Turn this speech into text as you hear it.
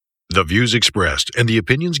The views expressed and the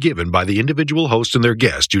opinions given by the individual host and their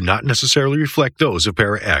guests do not necessarily reflect those of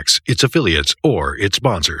Para X, its affiliates, or its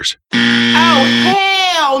sponsors. Oh,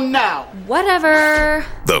 hell no! Whatever.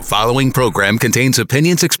 The following program contains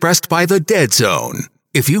opinions expressed by the Dead Zone.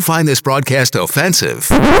 If you find this broadcast offensive,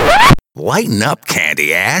 lighten up,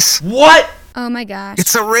 candy ass. What? Oh my gosh.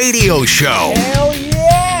 It's a radio show. Hell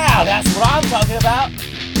yeah! That's what I'm talking about.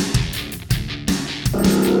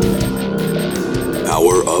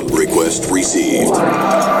 Power up request received.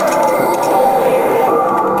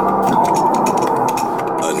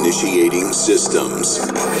 Initiating systems.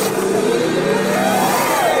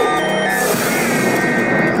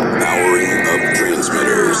 Powering up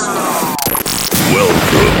transmitters.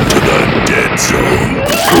 Welcome to the Dead Zone.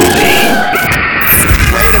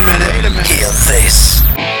 Wait a minute. Hear this.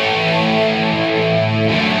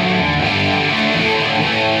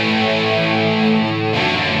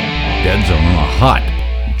 Dead Zone on a hot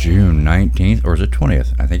June 19th, or is it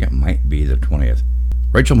 20th? I think it might be the 20th.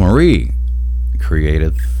 Rachel Marie,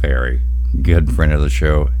 Creative Fairy, good friend of the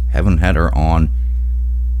show. Haven't had her on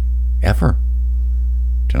ever.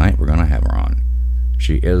 Tonight we're going to have her on.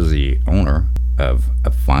 She is the owner of A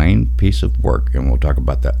Fine Piece of Work, and we'll talk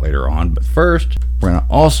about that later on. But first, we're going to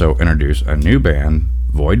also introduce a new band,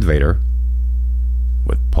 Void Vader,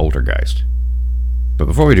 with Poltergeist. But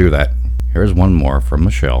before we do that, here's one more from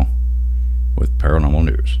Michelle with Paranormal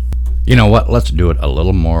News. You know what? Let's do it a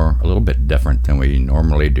little bit different than we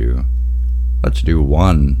normally do. Let's do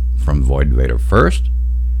one from Void Vader first.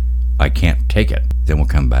 I Can't Take It. Then we'll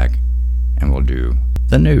come back and we'll do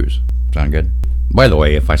the news. Sound good? By the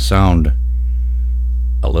way, if I sound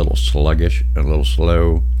a little sluggish, a little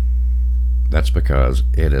slow, that's because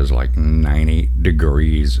it is like 90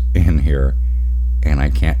 degrees in here and I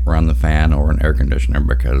can't run the fan or an air conditioner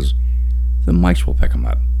because the mics will pick them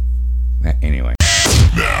up. Anyway.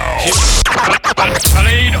 I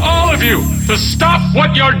need all of you to stop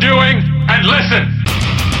what you're doing and listen.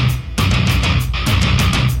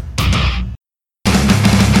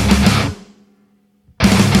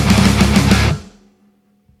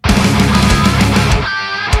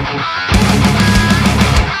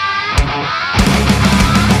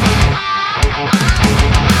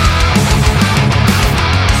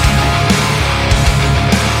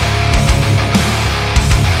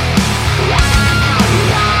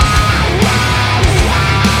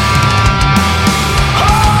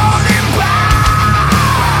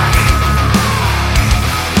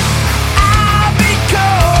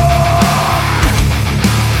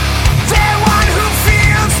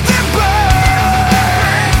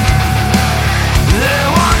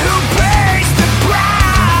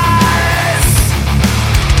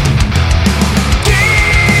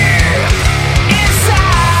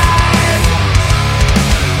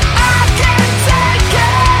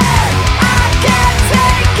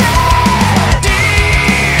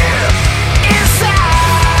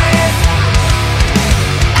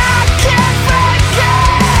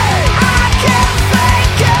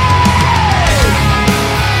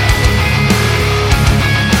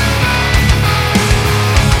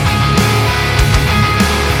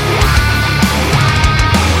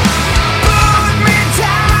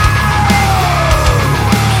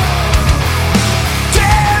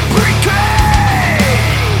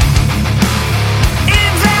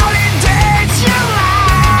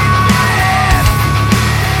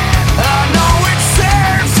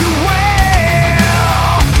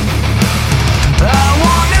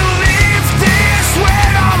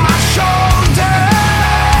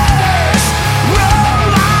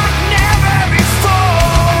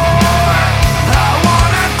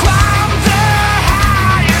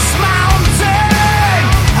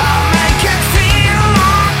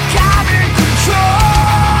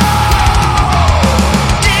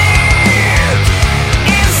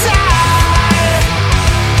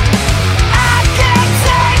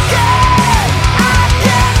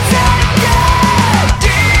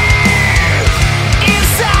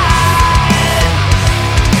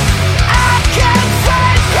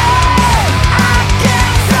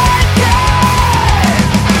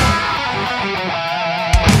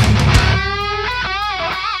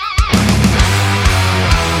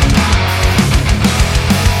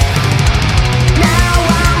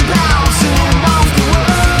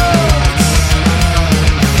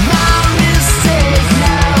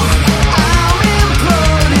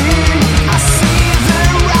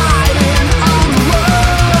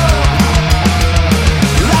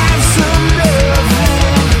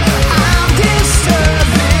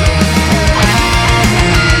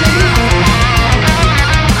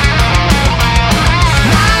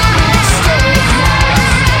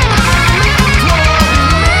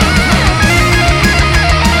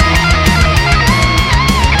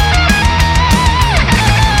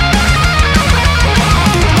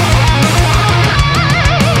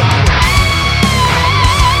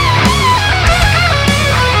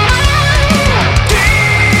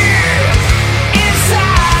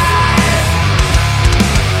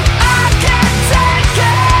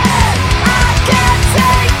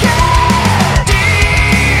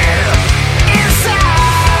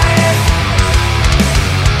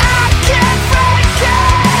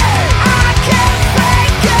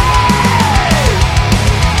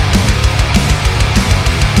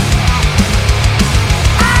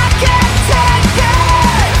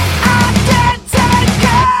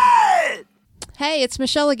 Hey, it's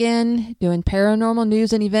Michelle again, doing paranormal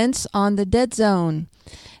news and events on the Dead Zone.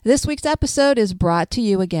 This week's episode is brought to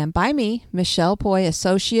you again by me, Michelle Poi,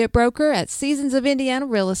 Associate Broker at Seasons of Indiana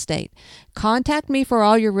Real Estate. Contact me for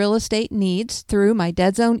all your real estate needs through my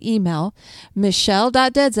Dead Zone email,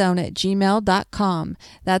 michelle.deadzone@gmail.com.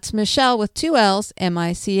 That's Michelle with 2 L's,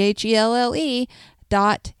 MICHELLE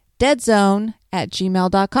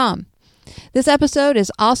 .deadzone@gmail.com. This episode is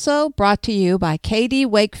also brought to you by K.D.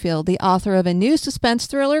 Wakefield, the author of a new suspense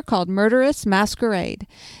thriller called Murderous Masquerade.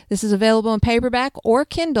 This is available in paperback or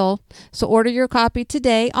Kindle, so order your copy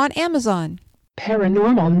today on Amazon.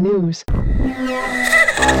 Paranormal news.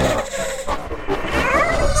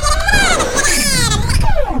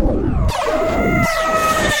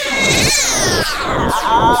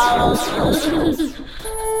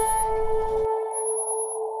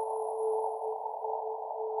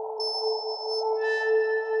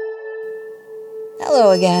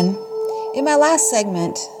 Hello again. In my last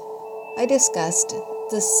segment, I discussed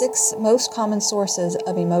the 6 most common sources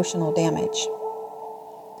of emotional damage.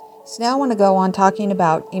 So now I want to go on talking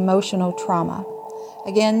about emotional trauma.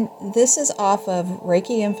 Again, this is off of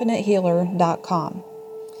ReikiInfiniteHealer.com.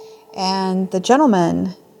 And the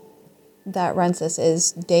gentleman that runs this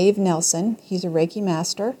is Dave Nelson. He's a Reiki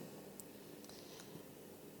master.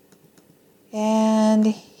 And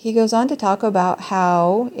he goes on to talk about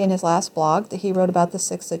how, in his last blog, that he wrote about the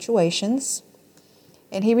 6 situations.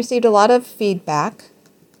 And he received a lot of feedback,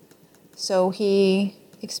 so he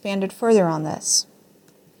expanded further on this.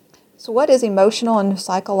 So what is emotional and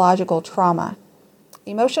psychological trauma?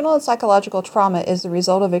 Emotional and psychological trauma is the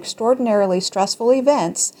result of extraordinarily stressful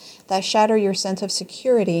events that shatter your sense of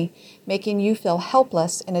security, making you feel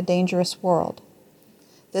helpless in a dangerous world.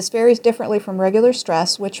 This varies differently from regular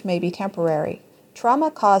stress, which may be temporary.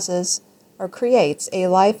 Trauma causes or creates a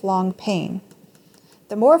lifelong pain.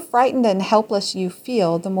 The more frightened and helpless you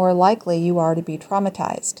feel, the more likely you are to be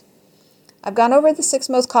traumatized. I've gone over the 6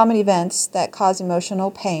 most common events that cause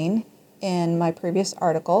emotional pain in my previous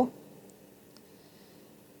article.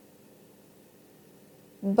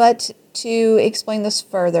 But to explain this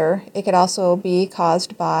further, it could also be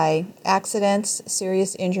caused by accidents,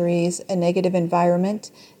 serious injuries, a negative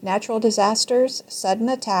environment, natural disasters, sudden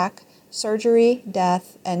attack, surgery,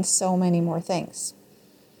 death, and so many more things.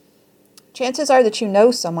 Chances are that you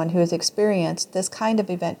know someone who has experienced this kind of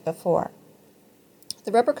event before.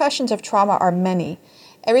 The repercussions of trauma are many,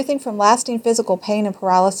 everything from lasting physical pain and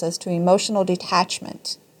paralysis to emotional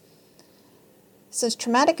detachment. Since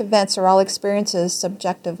traumatic events are all experiences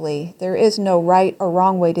subjectively, there is no right or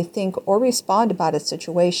wrong way to think or respond about a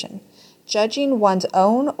situation. Judging one's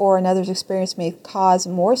own or another's experience may cause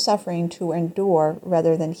more suffering to endure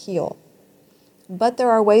rather than heal. But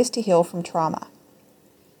there are ways to heal from trauma.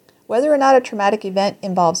 Whether or not a traumatic event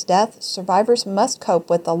involves death, survivors must cope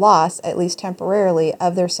with the loss, at least temporarily,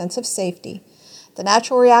 of their sense of safety. The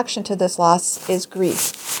natural reaction to this loss is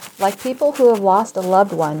grief. Like people who have lost a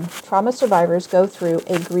loved one, trauma survivors go through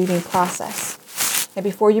a grieving process. And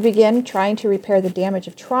before you begin trying to repair the damage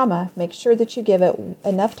of trauma, make sure that you give it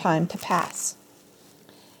enough time to pass.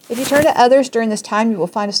 If you turn to others during this time, you will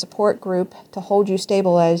find a support group to hold you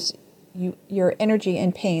stable as your energy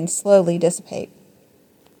and pain slowly dissipate.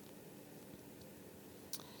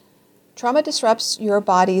 Trauma disrupts your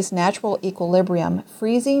body's natural equilibrium,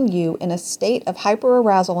 freezing you in a state of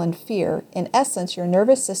hyperarousal and fear. In essence, your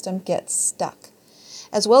nervous system gets stuck.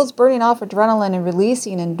 As well as burning off adrenaline and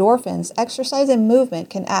releasing endorphins, exercise and movement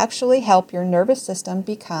can actually help your nervous system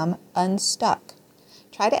become unstuck.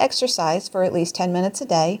 Try to exercise for at least 10 minutes a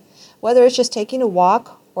day. Whether it's just taking a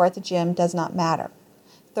walk or at the gym does not matter.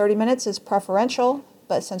 30 minutes is preferential,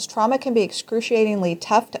 but since trauma can be excruciatingly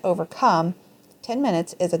tough to overcome, 10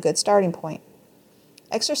 minutes is a good starting point.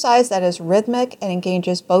 Exercise that is rhythmic and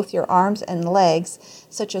engages both your arms and legs,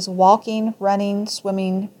 such as walking, running,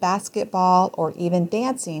 swimming, basketball, or even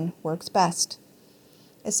dancing, works best.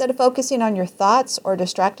 Instead of focusing on your thoughts or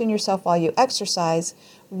distracting yourself while you exercise,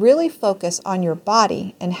 really focus on your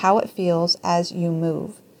body and how it feels as you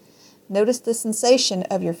move. Notice the sensation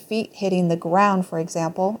of your feet hitting the ground, for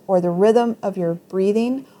example, or the rhythm of your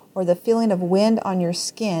breathing, or the feeling of wind on your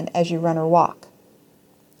skin as you run or walk.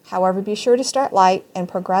 However, be sure to start light and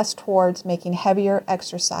progress towards making heavier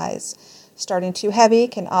exercise. Starting too heavy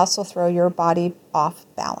can also throw your body off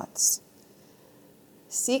balance.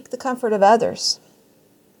 Seek the comfort of others.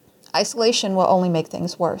 Isolation will only make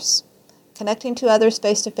things worse. Connecting to others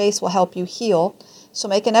face-to-face will help you heal, so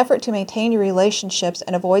make an effort to maintain your relationships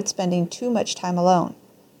and avoid spending too much time alone.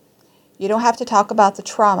 You don't have to talk about the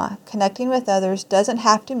trauma. Connecting with others doesn't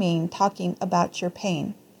have to mean talking about your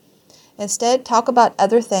pain. Instead, talk about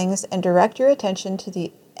other things and direct your attention to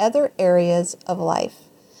the other areas of life.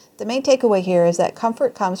 The main takeaway here is that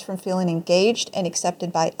comfort comes from feeling engaged and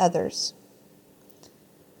accepted by others.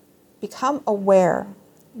 Become aware.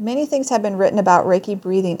 Many things have been written about Reiki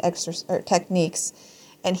breathing techniques,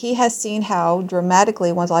 and he has seen how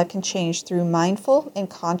dramatically one's life can change through mindful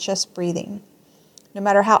and conscious breathing. No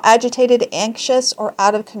matter how agitated, anxious, or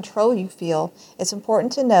out of control you feel, it's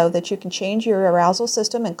important to know that you can change your arousal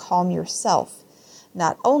system and calm yourself.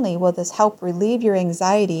 Not only will this help relieve your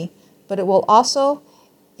anxiety, but it will also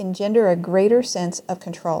engender a greater sense of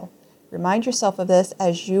control. Remind yourself of this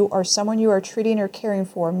as you or someone you are treating or caring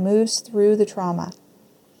for moves through the trauma.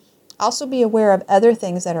 Also be aware of other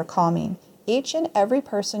things that are calming. Each and every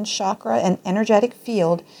person's chakra and energetic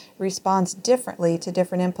field responds differently to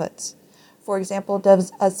different inputs. For example,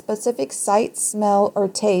 does a specific sight, smell, or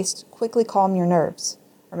taste quickly calm your nerves?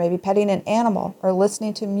 Or maybe petting an animal or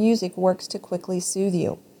listening to music works to quickly soothe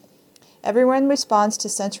you. Everyone responds to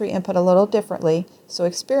sensory input a little differently, so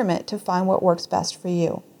experiment to find what works best for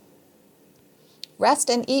you. Rest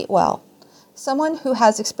and eat well. Someone who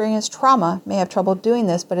has experienced trauma may have trouble doing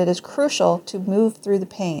this, but it is crucial to move through the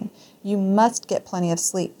pain. You must get plenty of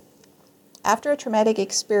sleep. After a traumatic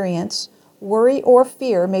experience, worry or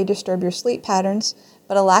fear may disturb your sleep patterns,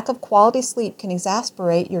 but a lack of quality sleep can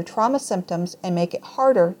exacerbate your trauma symptoms and make it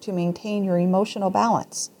harder to maintain your emotional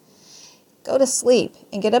balance. Go to sleep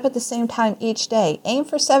and get up at the same time each day. Aim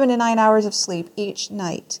for 7 to 9 hours of sleep each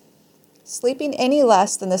night. Sleeping any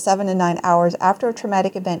less than the 7 to 9 hours after a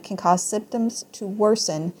traumatic event can cause symptoms to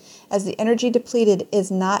worsen as the energy depleted is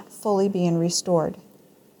not fully being restored.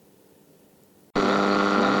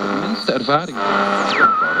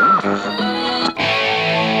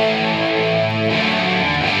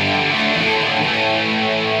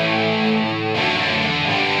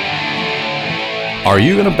 Are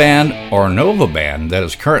you in a band or know of a band that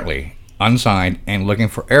is currently unsigned and looking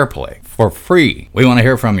for airplay for free? We want to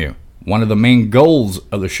hear from you. One of the main goals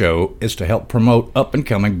of the show is to help promote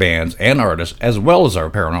up-and-coming bands and artists as well as our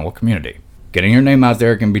paranormal community. Getting your name out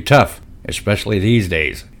there can be tough, especially these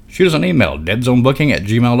days. Shoot us an email,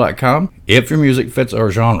 deadzonebooking@gmail.com. If your music fits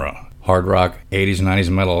our genre, hard rock, 80s, 90s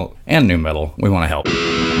metal, and new metal, we want to help.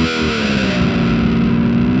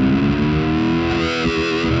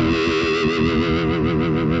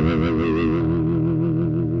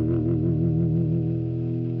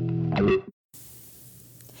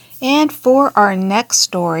 And for our next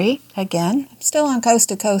story, again, I'm still on Coast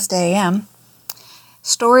to Coast AM.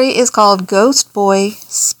 Story is called Ghost Boy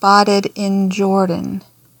Spotted in Jordan.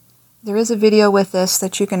 There is a video with this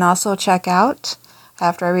that you can also check out.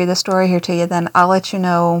 After I read the story here to you, then I'll let you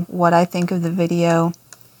know what I think of the video.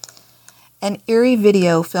 An eerie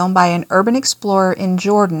video filmed by an urban explorer in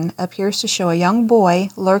Jordan appears to show a young boy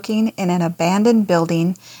lurking in an abandoned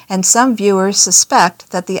building, and some viewers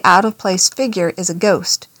suspect that the out-of-place figure is a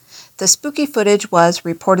ghost. The spooky footage was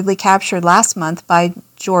reportedly captured last month by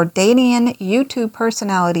Jordanian YouTube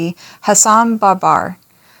personality Hassan Barbar,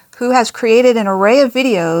 who has created an array of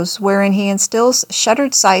videos wherein he visits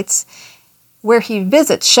shuttered sites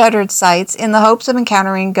in the hopes of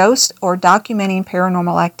encountering ghosts or documenting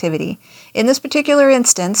paranormal activity. In this particular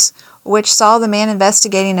instance, which saw the man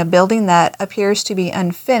investigating a building that appears to be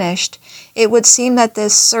unfinished, it would seem that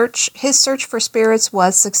his search for spirits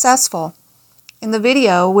was successful. In the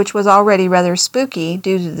video, which was already rather spooky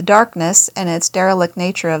due to the darkness and its derelict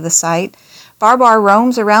nature of the site, Barbar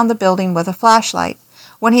roams around the building with a flashlight.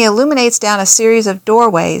 When he illuminates down a series of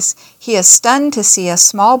doorways, he is stunned to see a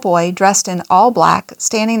small boy dressed in all black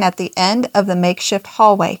standing at the end of the makeshift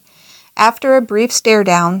hallway. After a brief stare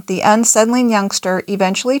down, the unsettling youngster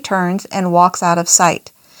eventually turns and walks out of sight.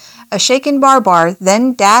 A shaken Barbar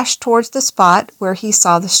then dashed towards the spot where he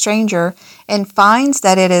saw the stranger and finds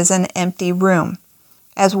that it is an empty room.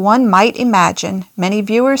 As one might imagine, many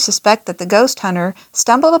viewers suspect that the ghost hunter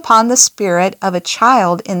stumbled upon the spirit of a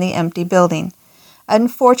child in the empty building.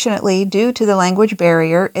 Unfortunately, due to the language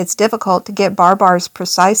barrier, it's difficult to get Barbar's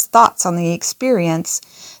precise thoughts on the experience,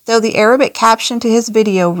 though the Arabic caption to his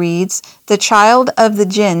video reads, "The child of the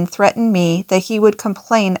jinn threatened me that he would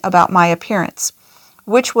complain about my appearance,"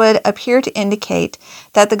 which would appear to indicate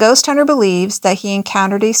that the ghost hunter believes that he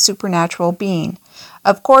encountered a supernatural being.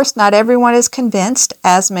 Of course, not everyone is convinced,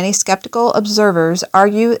 as many skeptical observers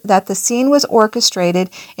argue that the scene was orchestrated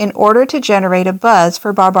in order to generate a buzz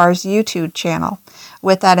for Barbar's YouTube channel.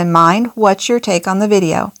 With that in mind, what's your take on the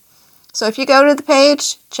video? So if you go to the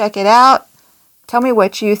page, check it out. Tell me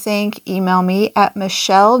what you think. Email me at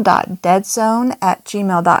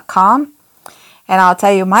michelle.deadzone@gmail.com, and I'll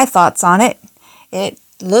tell you my thoughts on it. It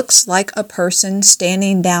looks like a person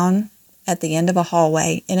standing down at the end of a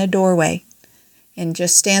hallway in a doorway and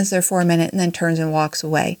just stands there for a minute and then turns and walks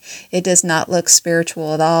away. It does not look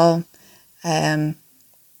spiritual at all. It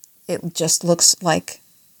just looks like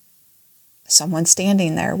someone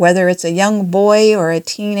standing there. Whether it's a young boy or a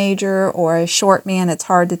teenager or a short man, it's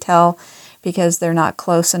hard to tell because they're not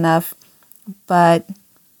close enough. But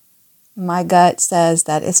my gut says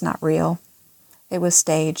that it's not real. It was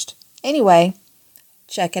staged. Anyway,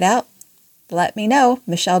 check it out. Let me know.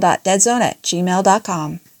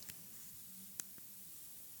 Michelle.deadzone@gmail.com.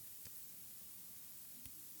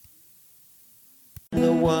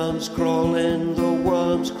 The worms crawl in, the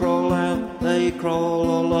worms crawl out. They crawl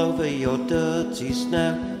all over your dirty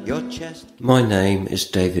snout, your chest. My name is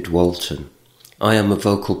David Walton. I am a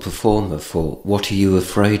vocal performer for What Are You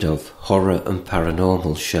Afraid Of? Horror and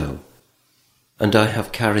Paranormal show. And I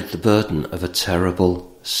have carried the burden of a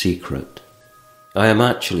terrible secret. I am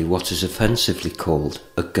actually what is offensively called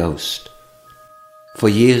a ghost. For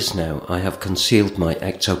years now I have concealed my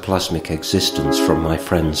ectoplasmic existence from my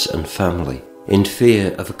friends and family, in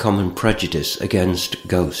fear of a common prejudice against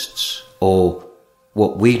ghosts, or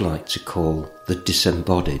what we like to call the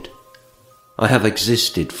disembodied. I have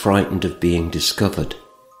existed frightened of being discovered,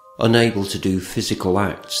 unable to do physical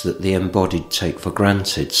acts that the embodied take for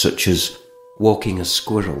granted, such as walking a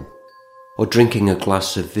squirrel, or drinking a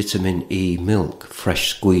glass of vitamin E milk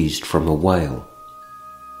fresh squeezed from a whale.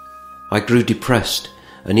 I grew depressed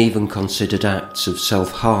and even considered acts of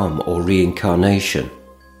self-harm or reincarnation,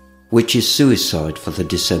 which is suicide for the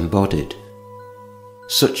disembodied.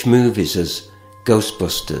 Such movies as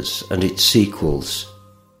Ghostbusters and its sequels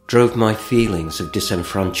drove my feelings of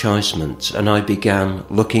disenfranchisement, and I began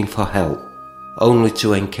looking for help, only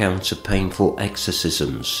to encounter painful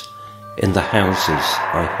exorcisms in the houses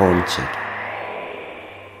I haunted.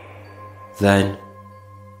 Then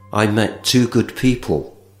I met two good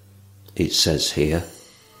people, it says here,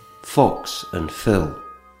 Fox and Phil,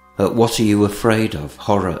 at What Are You Afraid Of?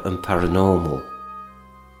 Horror and Paranormal.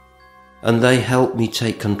 And they helped me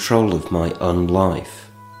take control of my own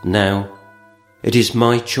life. Now, it is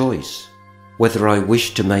my choice whether I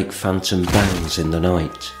wish to make phantom bangs in the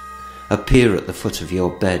night, appear at the foot of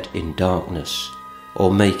your bed in darkness,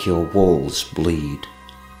 or make your walls bleed.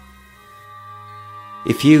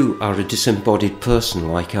 If you are a disembodied person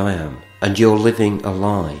like I am, and you're living a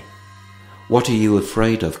lie, What Are You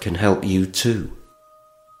Afraid Of? Can help you too.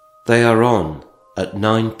 They are on at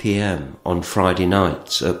 9 p.m. on Friday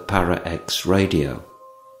nights at Para X Radio,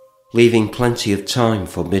 leaving plenty of time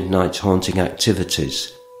for midnight haunting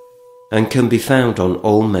activities, and can be found on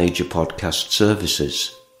all major podcast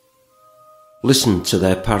services. Listen to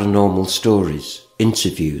their paranormal stories,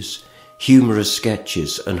 interviews, humorous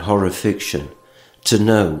sketches and horror fiction to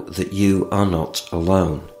know that you are not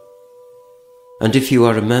alone. And if you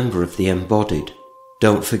are a member of the embodied,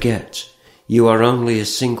 don't forget, you are only a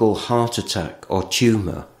single heart attack or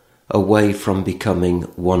tumour away from becoming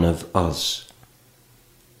one of us.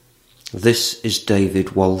 This is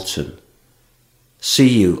David Walton. See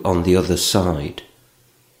you on the other side,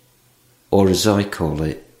 or as I call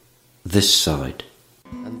it, this side.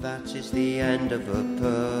 And that is the end of a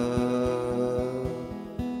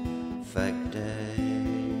perfect day.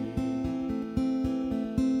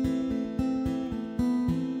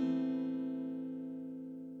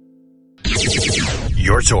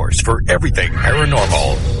 Your source for everything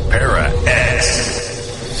paranormal, Para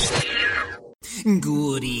X.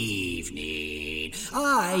 Good evening.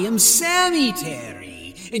 I am Sammy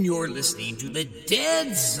Terry, and you're listening to the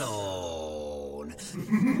Dead Zone.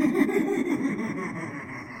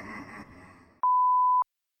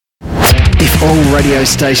 If all radio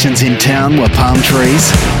stations in town were palm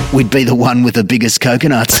trees, we'd be the one with the biggest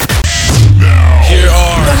coconuts. Now, here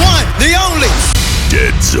are the one, the only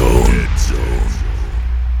Dead Zone.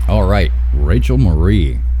 All right, Rachel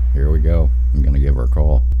Marie. Here we go. I'm going to give her a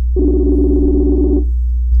call.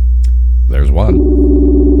 There's one.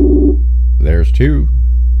 There's two.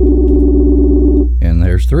 And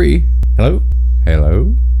there's three. Hello?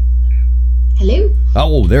 Hello? Hello?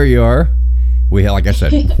 Oh, there you are. We have, like I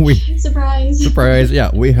said, Surprise. Surprise.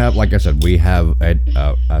 Yeah, we have, like I said, we have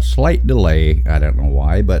a slight delay. I don't know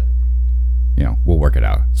why, but, you know, we'll work it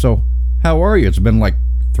out. So, how are you? It's been like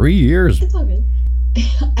 3 years. It's all good.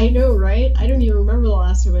 I know, right? I don't even remember the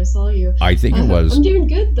last time I saw you. I think it was... I'm doing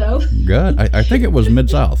good, though. Good. I think it was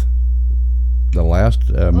Mid-South. The last...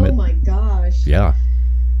 oh, my gosh. Yeah.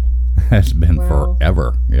 It's been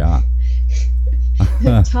forever. Yeah.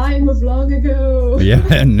 Time of long ago.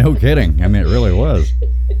 Yeah, no kidding. I mean, it really was.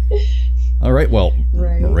 All right, well,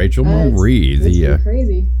 right. Rachel Marie,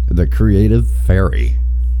 crazy. the creative fairy,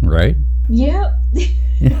 right? Yep.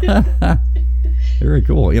 Very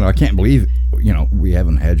cool. You know, I can't believe, you know, we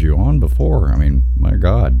haven't had you on before. I mean, my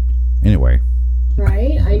God. Anyway.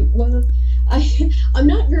 Right? I'm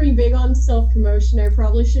not very big on self-promotion. I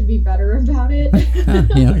probably should be better about it.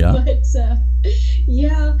 Yeah. But,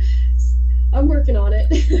 yeah, I'm working on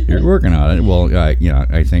it. You're working on it. Well, you know,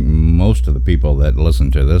 I think most of the people that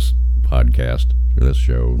listen to this podcast, or this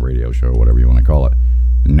show, radio show, whatever you want to call it,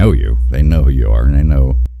 know you. They know who you are, and they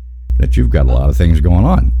know that you've got a lot of things going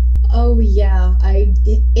on. Oh yeah, and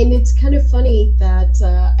it's kind of funny that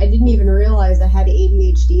I didn't even realize I had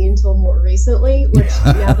ADHD until more recently. Which,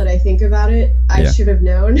 now that I think about it, I should have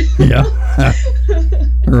known. Yeah,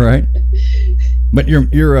 right. But you're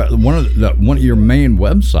one of your main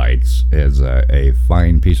websites is a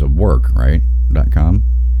fine piece of work, right? .com.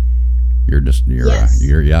 You're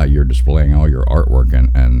displaying all your artwork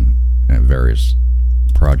and various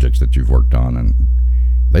projects that you've worked on, and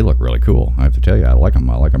they look really cool. I have to tell you, I like them.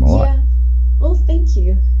 I like them a lot. Yeah. Well, thank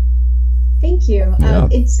you. Thank you. Yeah.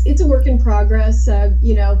 It's a work in progress.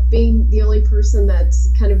 You know, being the only person that's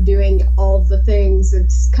kind of doing all of the things,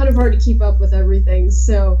 it's kind of hard to keep up with everything.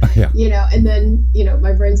 So, you know, and then, you know,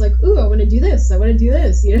 my brain's like, ooh, I want to do this. I want to do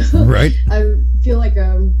this, you know. Right. I feel like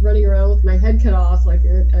I'm running around with my head cut off like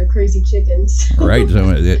a crazy chicken. So. Right.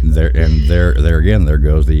 So there again, there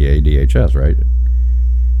goes the ADHS, right?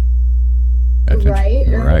 Right.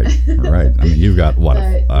 Right. I mean, you've got what?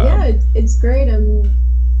 Yeah, it's great.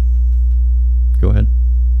 Go ahead.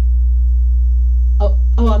 Oh,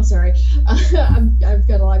 I'm sorry. I've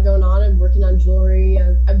got a lot going on. I'm working on jewelry.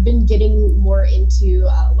 I've been getting more into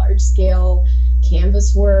large-scale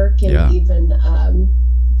canvas work and even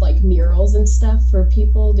like murals and stuff for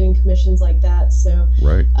people, doing commissions like that. So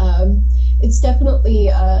right. It's definitely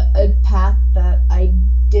a path that I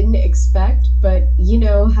didn't expect, but you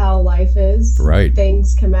know how life is. Right.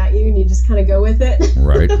 Things come at you and you just kind of go with it.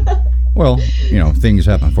 Right. Well, you know, things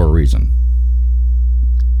happen for a reason.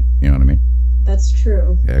 You know what I mean? That's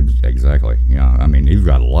true. Exactly. Yeah. I mean, you've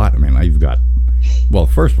got a lot. I mean, you've got, well,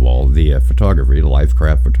 first of all, the photography, the life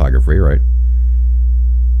craft photography, right?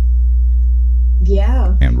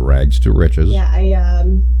 Yeah. And Rags to Riches. Yeah,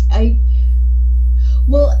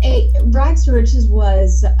 Rags to Riches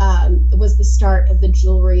was the start of the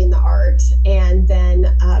jewelry and the art, and then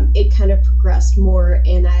it kind of progressed more,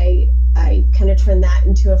 and I kind of turned that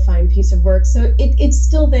into a fine piece of work. So it's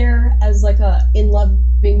still there as like a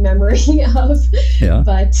in-loving memory of,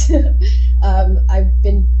 but I've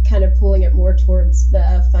been kind of pulling it more towards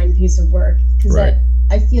the fine piece of work because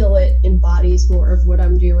I feel it embodies more of what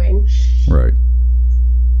I'm doing. Right.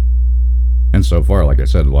 And so far, like I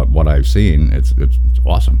said, what I've seen, it's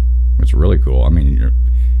awesome. It's really cool. I mean,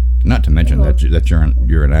 not to mention that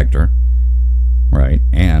you're an actor, right?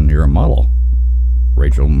 And you're a model,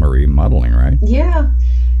 Rachel Marie Modeling, right? Yeah.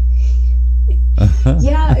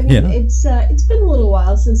 Yeah. I mean, it's been a little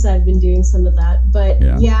while since I've been doing some of that, but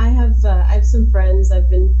I have some friends I've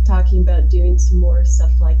been talking about doing some more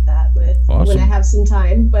stuff like that with when I have some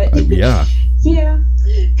time. But yeah.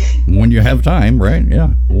 When you have time, right?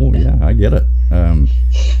 Yeah. Oh, yeah. I get it.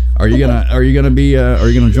 Are you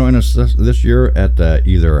gonna join us this year at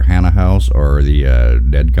either Hannah House or the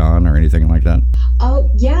DeadCon or anything like that?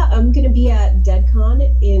 Oh yeah, I'm gonna be at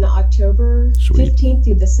DeadCon in October 15th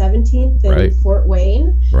through the 17th in Fort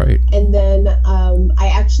Wayne. Right. And then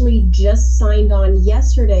I actually just signed on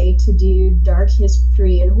yesterday to do Dark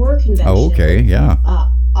History and Horror Convention. Oh, okay. Yeah.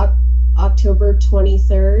 October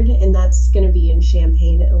 23rd, and that's going to be in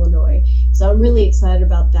Champaign, Illinois. So I'm really excited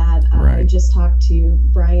about that. I just talked to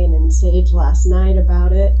Brian and Sage last night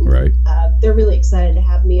about it. Right. They're really excited to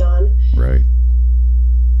have me on. Right.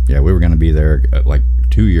 Yeah, we were going to be there like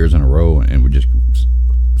 2 years in a row, and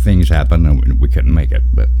things happened, and we couldn't make it.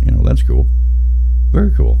 But, you know, that's cool.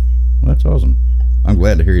 Very cool. That's awesome. I'm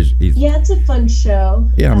glad to hear he's yeah, it's a fun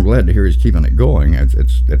show. Yeah, I'm glad to hear he's keeping it going.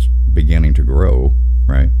 It's beginning to grow,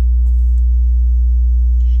 right?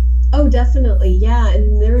 Oh, definitely, yeah.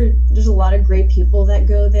 And there's a lot of great people that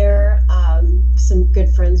go there. Some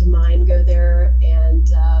good friends of mine go there, and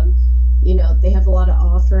you know, they have a lot to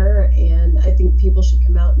offer, and I think people should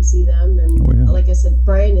come out and see them. And like I said,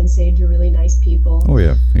 Brian and Sage are really nice people. Oh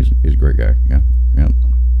yeah, he's a great guy. Yeah.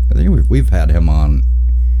 I think we've had him on.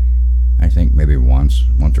 I think maybe once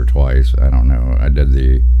or twice. I don't know. I did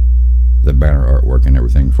the banner artwork and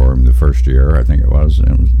everything for him the first year. I think it was.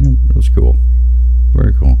 It was cool.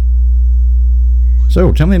 Very cool.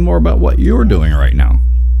 So, tell me more about what you're doing right now.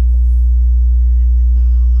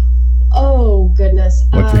 Oh, goodness.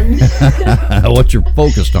 What you're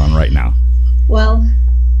focused on right now? Well,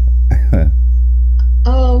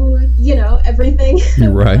 you know, everything.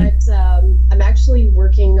 Right. But I'm actually actually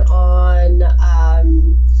working on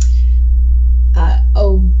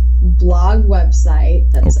a blog website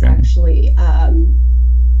that's actually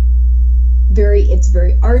it's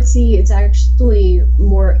very artsy. It's actually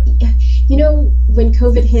more, when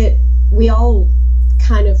COVID hit, we all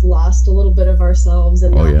kind of lost a little bit of ourselves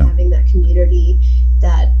and not having that community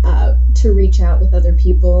that to reach out with other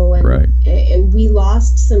people, and and we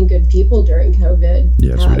lost some good people during COVID.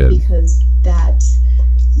 Yes, we did. Because that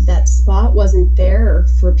spot wasn't there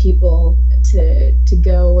for people to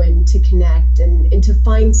go and to connect and to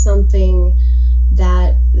find something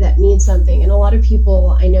that means something. And a lot of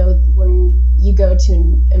people, I know, when you go to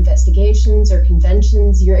investigations or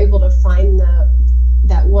conventions, you're able to find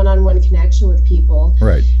that one-on-one connection with people.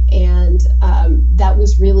 Right. And that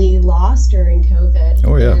was really lost during COVID.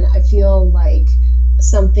 Oh, yeah. And I feel like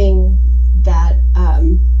something that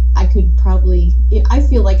I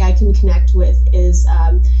feel like I can connect with is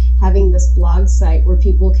having this blog site where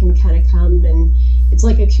people can kind of come, and it's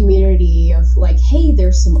like a community of like, hey,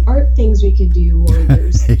 there's some art things we could do, or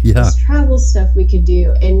there's this travel stuff we could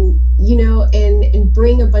do, and and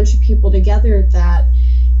bring a bunch of people together that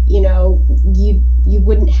you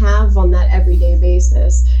wouldn't have on that everyday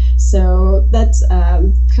basis. So that's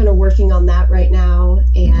kind of working on that right now,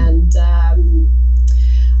 and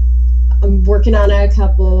I'm working on a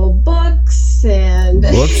couple books and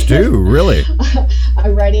books too. Really?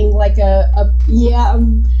 I'm writing like I'm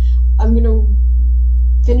gonna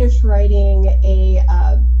finish writing a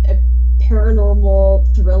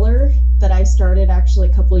paranormal thriller that I started actually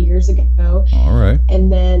a couple of years ago. All right.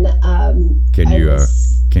 And then can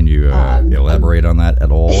you elaborate on that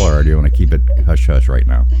at all, or do you want to keep it hush hush right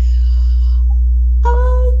now?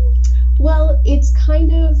 Well, it's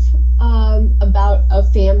kind of about a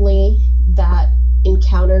family that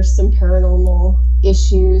encounters some paranormal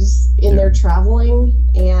issues in their traveling,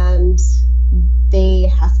 and they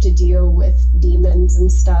have to deal with demons and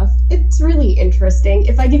stuff. It's really interesting.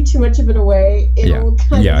 If I give too much of it away, it'll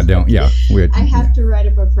kind of... I have to write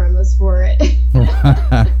up a premise for it.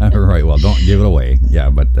 Right, well, don't give it away. Yeah,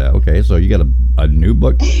 but okay, so you got a new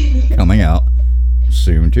book coming out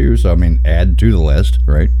soon too, so I mean, add to the list,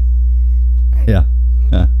 right? Yeah.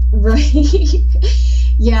 Right.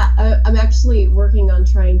 Yeah, I'm actually working on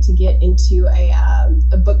trying to get into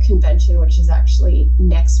a book convention, which is actually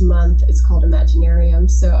next month. It's called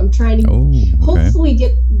Imaginarium. So I'm trying to hopefully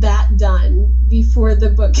get that done before the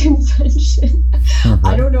book convention. Right.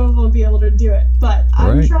 I don't know if I'll be able to do it, but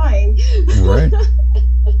I'm trying. Right.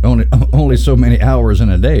 Only so many hours in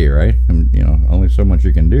a day, right? And, only so much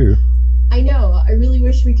you can do. I know. I really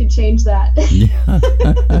wish we could change that. Yeah.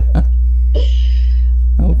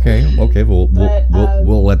 Okay. We'll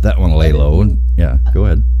let that one lay low. Yeah, go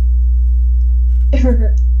ahead.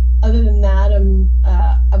 Other than that,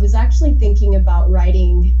 I was actually thinking about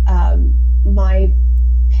writing my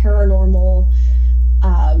paranormal,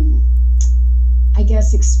 I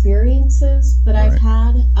guess, experiences that I've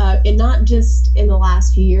had, and not just in the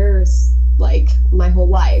last few years, like my whole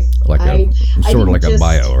life. Like a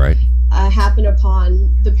bio, right? I happened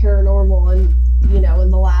upon the paranormal, and in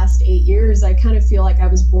the last 8 years, I kind of feel like I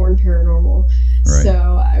was born paranormal. Right.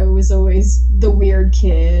 So I was always the weird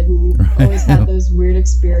kid and always had those weird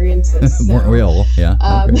experiences. So, weren't we all? Yeah.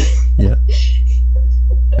 Yeah.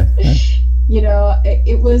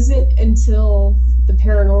 It wasn't until the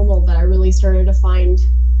paranormal that I really started to find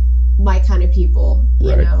my kind of people,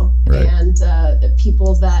 and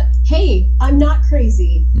people that, hey, I'm not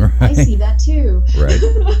crazy. Right. I see that too. Right.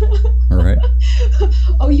 Right.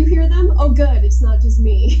 Oh, you hear them? Oh, good. It's not just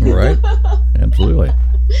me. Right. Absolutely.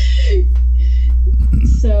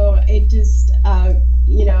 So it just,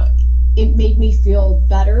 it made me feel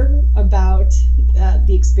better about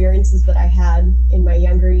the experiences that I had in my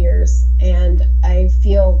younger years. And I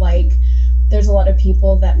feel like there's a lot of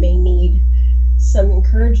people that may need some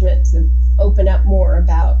encouragement to open up more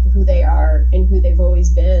about who they are and who they've always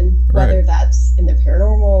been, whether that's in the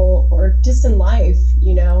paranormal or just in life,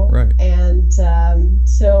 Right. And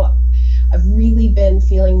so I've really been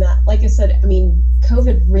feeling that. Like I said, I mean,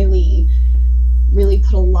 COVID really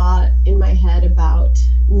put a lot in my head about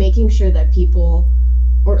making sure that people,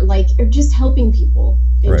 or just helping people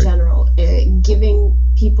in general, giving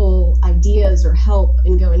people ideas or help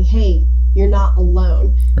and going, hey, you're not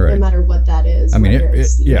alone, no matter what that is. I mean,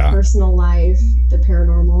 it's your personal life, the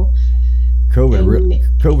paranormal.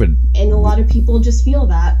 COVID, and a lot of people just feel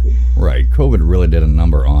that. Right. COVID really did a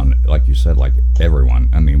number on, like you said, like everyone.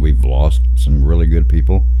 I mean, we've lost some really good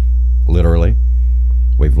people, literally.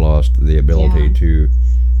 We've lost the ability to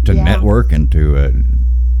network and to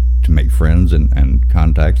make friends and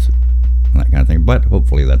contacts that kind of thing. But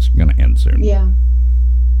hopefully that's going to end soon. Yeah.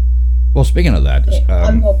 Well, speaking of that,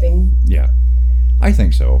 I'm hoping. Yeah, I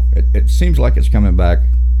think so. It seems like it's coming back.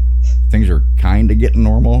 Things are kind of getting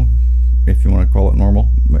normal, if you want to call it normal.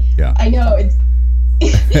 But yeah. I know it's.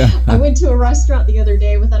 I went to a restaurant the other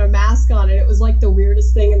day without a mask on, and it was like the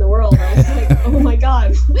weirdest thing in the world. I was like, "Oh my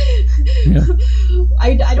god!" Yeah.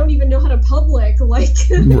 I don't even know how to public, like.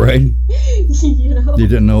 Right. You know. You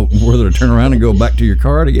didn't know whether to turn around and go back to your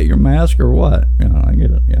car to get your mask or what. Yeah, I get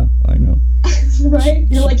it. Yeah, I know. Right.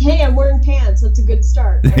 You're like, "Hey, I'm wearing pants. That's a good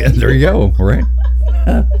start." Right? Yeah, there you go. Right.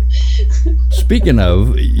 Speaking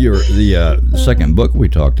of the second book we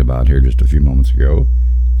talked about here just a few moments ago,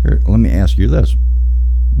 here, let me ask you this.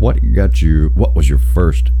 What was your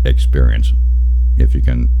first experience, if you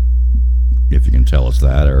can tell us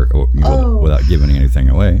that, or without giving anything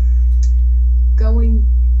away?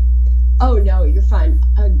 Oh no, you're fine.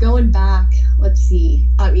 Going back, let's see.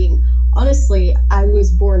 I mean, honestly, I was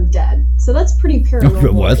born dead, so that's pretty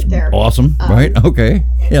paranormal. Well, that's right there. Awesome, right? Okay,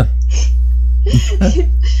 yeah.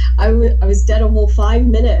 I was dead a whole 5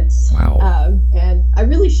 minutes. Wow. And I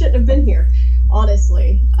really shouldn't have been here,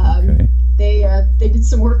 honestly. Okay. They did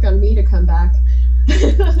some work on me to come back.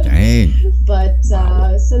 Dang. But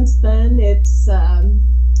since then, it's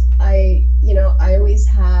I always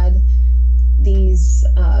had these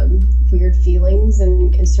weird feelings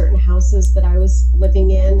in certain houses that I was living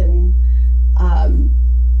in, and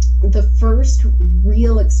the first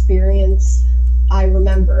real experience I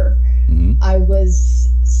remember, I was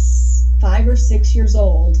 5 or 6 years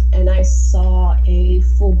old, and I saw a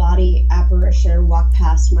full body apparition walk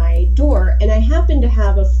past my door, and I happened to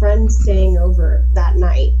have a friend staying over that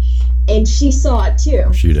night, and she saw it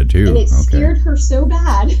too. She did too. And it scared her so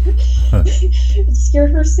bad. It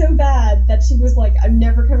scared her so bad that she was like, "I'm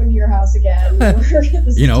never coming to your house again." This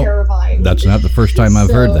is terrifying. That's not the first time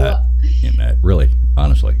I've heard that. Really,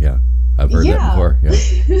 honestly, yeah. I've heard that before.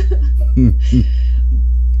 Yeah.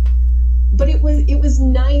 But it was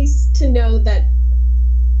nice to know that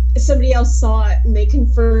somebody else saw it and they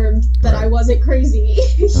confirmed that I wasn't crazy.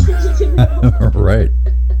 You know? Right.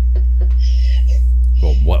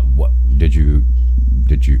 Well, what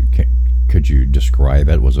could you describe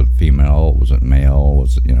it? Was it female? Was it male?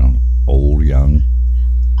 Was it, old, young?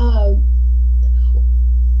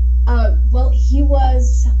 Well, he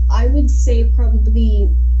was, I would say, probably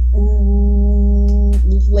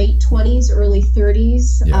late 20s, early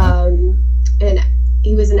 30s. Yeah. And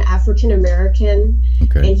he was an African American.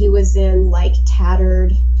 Okay. And he was in like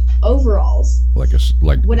tattered overalls. Like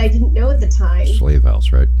what I didn't know at the time. Slave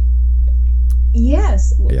house, right?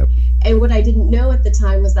 Yes. Yep. And what I didn't know at the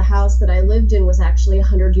time was the house that I lived in was actually a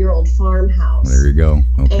 100-year-old farmhouse. There you go.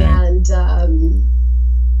 Okay. And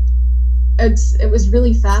it was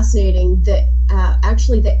really fascinating that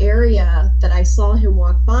actually the area that I saw him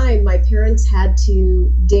walk by, my parents had to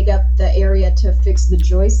dig up the area to fix the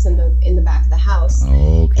joists in the back of the house.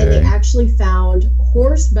 Okay. And they actually found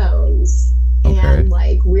horse bones and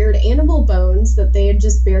like weird animal bones that they had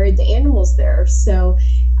just buried the animals there. So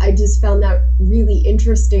I just found that really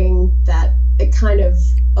interesting that it kind of,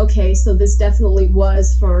 so this definitely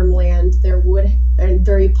was farmland. There would, and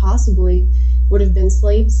very possibly would have been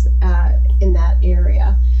slaves in that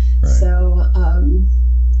area. Right. So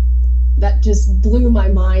that just blew my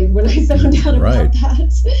mind when I found out about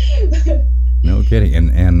that. No kidding.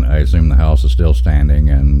 And I assume the house is still standing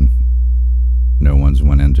and no one's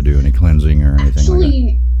went in to do any cleansing or anything like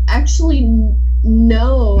that? Actually,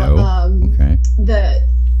 no. Okay.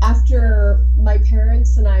 After my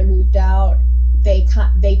parents and I moved out, they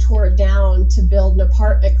tore it down to build an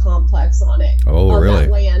apartment complex on it. Oh, on really?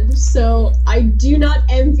 That land. So I do not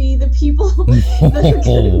envy the people that are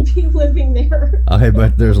going to be living there. I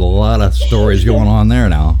bet there's a lot of stories going on there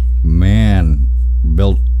now. Man,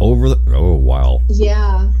 built over the... Oh, wow.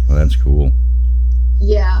 Yeah. Well, that's cool.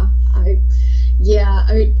 Yeah.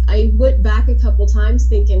 I went back a couple times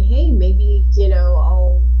thinking, hey, maybe,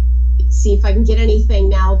 I'll see if I can get anything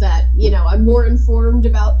now that, I'm more informed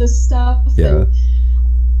about this stuff. Yeah. And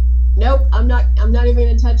nope, I'm not even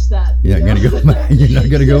going to touch that. You're not going to go back. You're not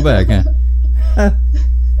going to go back, huh?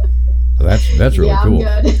 That's really cool.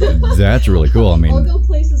 I'm good. That's really cool. I mean, I'll go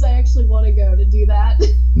places I actually want to go to do that.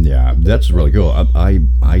 Yeah, that's really cool. I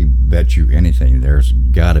bet you anything there's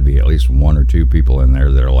got to be at least one or two people in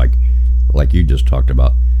there that are like you just talked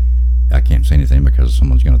about. I can't say anything because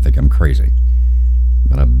someone's going to think I'm crazy.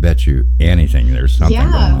 But I bet you anything there's something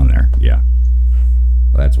going on there. Yeah.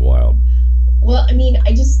 That's wild. Well, I mean,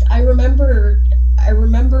 I remember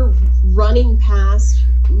running past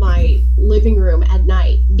my living room at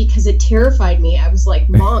night because it terrified me. I was like,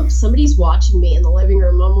 Mom, somebody's watching me in the living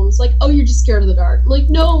room. Mom was like, oh, you're just scared of the dark. I'm like,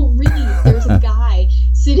 no, really, there's a guy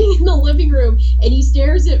sitting in the living room and he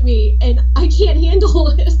stares at me and I can't handle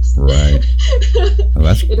it. Right.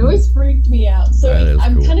 Well, it always freaked me out. So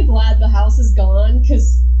I'm cool. kind of glad the house is gone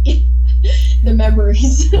because the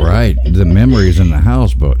memories. Right. The memories in the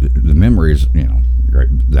house, but the memories, you know, right,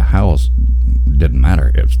 the house didn't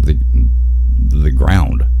matter. It's the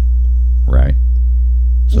ground, right?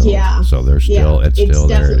 So, yeah. So there's still, it's still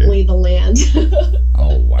there. It's definitely the land.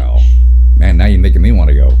 Oh, wow. Man, now you're making me want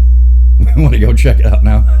to go. I want to go check it out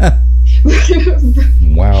now.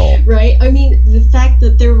 Wow. Right? I mean, the fact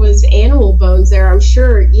that there was animal bones there, I'm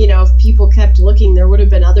sure, you know, if people kept looking, there would have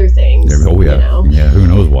been other things. Oh, yeah. You know? Yeah, who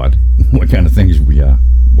knows what? What kind of things? Yeah.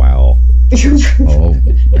 Wow. Oh.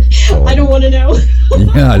 I don't want to know.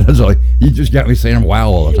 Yeah, that's all. You just got me saying wow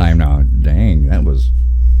all the time now. Dang, that must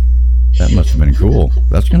have been cool.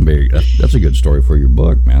 That's a good story for your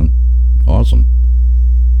book, man. Awesome.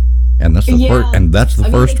 And that's the first. And that's the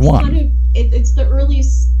first one. Kind of, it's the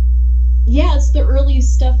earliest. Yeah, it's the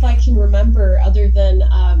earliest stuff I can remember. Other than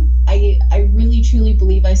I really truly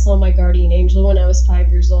believe I saw my guardian angel when I was 5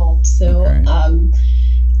 years old. So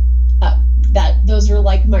those are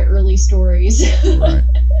like my early stories. Right.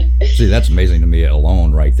 See, that's amazing to me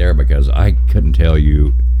alone, right there, because I couldn't tell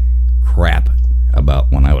you crap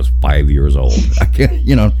about when I was 5 years old. I can't.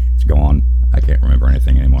 You know, it's gone. I can't remember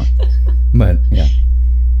anything anymore. But yeah.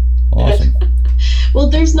 Awesome. Well,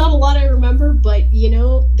 there's not a lot I remember, but you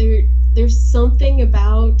know, there's something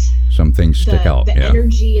about some things stick out. The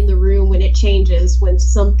energy in the room when it changes, when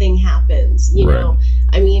something happens. You know,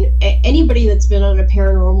 I mean, anybody that's been on a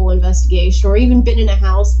paranormal investigation or even been in a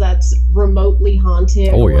house that's remotely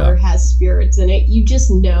haunted or has spirits in it, you just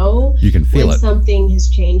know you can feel when something has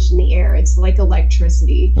changed in the air. It's like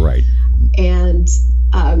electricity. Right. And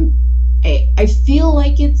I feel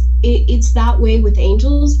like it's that way with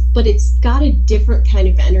angels, but it's got a different kind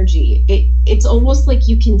of energy. It's almost like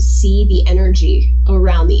you can see the energy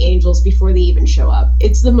around the angels before they even show up.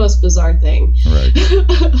 It's the most bizarre thing. Right.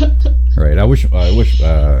 Right. I wish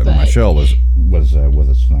Michelle was with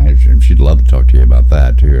us tonight, and she'd love to talk to you about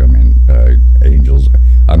that too. I mean, angels.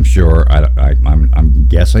 I'm sure. I'm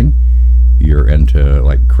guessing you're into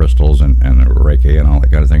like crystals and Reiki and all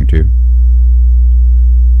that kind of thing too.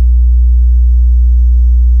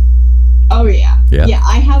 Oh yeah.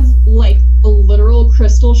 I have like a literal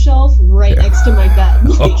crystal shelf right next to my bed.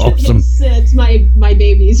 Like, awesome. It's my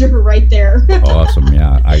babies are right there. Awesome.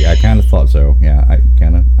 Yeah, I kind of thought so. Yeah,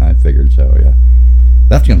 I figured so. Yeah,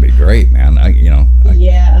 that's gonna be great, man.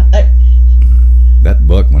 That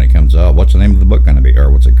book when it comes out. What's the name of the book gonna be,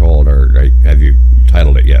 or what's it called, or have you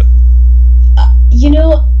titled it yet? You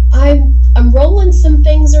know, I'm rolling some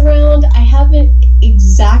things around. I haven't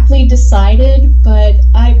exactly decided, but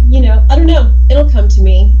I don't know. It'll come to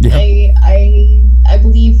me. Yeah. I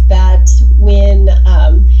believe that when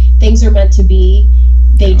things are meant to be,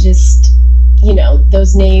 they just, you know,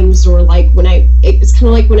 those names, or like it's kind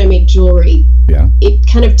of like when I make jewelry. Yeah. It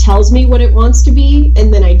kind of tells me what it wants to be,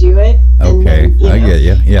 and then I do it. And okay, then, I get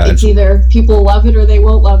you. Yeah. It's either people love it or they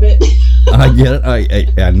won't love it. I get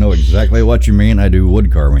it. I know exactly what you mean. I do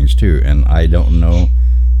wood carvings too, and I don't know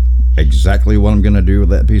exactly what I'm going to do with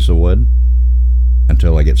that piece of wood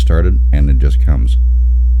until I get started, and it just comes.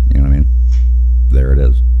 You know what I mean? There it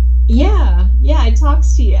is. Yeah, it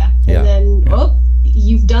talks to you. And then,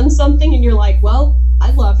 you've done something, and you're like, well,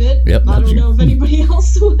 I love it. Yep, I don't know if anybody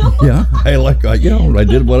else will. Yeah, I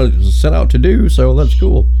did what I set out to do, so that's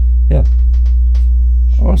cool. Yeah.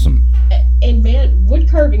 Awesome. And man, wood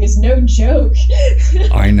carving is no joke.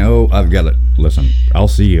 I know. I've got it. Listen, I'll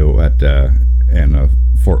see you at in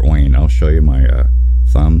Fort Wayne. I'll show you my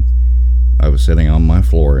thumb. I was sitting on my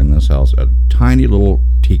floor in this house, a tiny little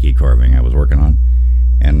tiki carving I was working on,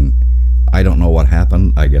 and I don't know what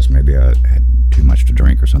happened. I guess maybe I had too much to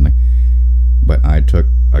drink or something, but I took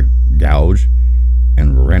a gouge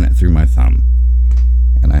and ran it through my thumb,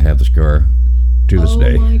 and I have the scar to this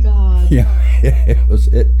day. Oh my god. Yeah, it was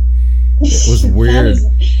weird.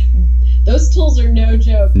 Those tools are no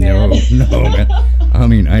joke, man. No, man. I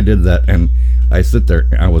mean, I did that, and I sit there.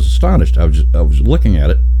 I was astonished. I was looking at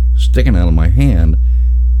it, sticking out of my hand,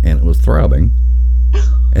 and it was throbbing.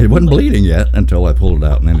 And it wasn't bleeding yet until I pulled it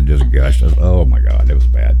out, and then it just gushed. Oh my god, it was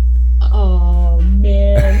bad. Oh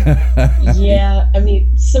man. Yeah, I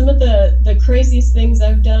mean, some of the craziest things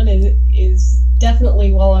I've done is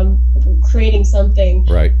definitely while I'm creating something.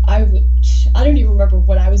 Right. I don't even remember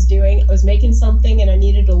what I was doing. I was making something and I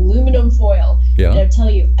needed aluminum foil. Yeah. And I tell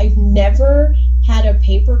you, I've never had a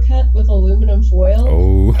paper cut with aluminum foil.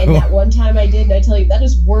 Oh. And that one time I did, and I tell you, that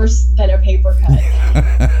is worse than a paper cut.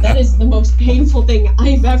 That is the most painful thing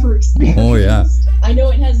I've ever experienced. Oh, yeah. I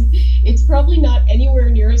know it's probably not anywhere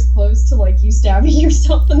near as close to like you stabbing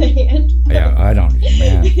yourself in the hand. Yeah, I don't,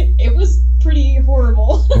 man. It was pretty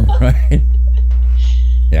horrible. Right.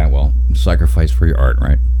 Yeah, well, sacrifice for your art,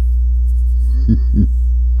 right?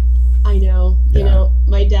 I know. Yeah. You know,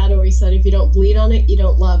 my dad always said, if you don't bleed on it, you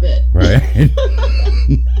don't love it. Right.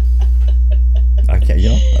 I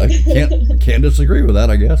can't disagree with that,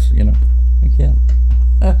 I guess. You know, I can't.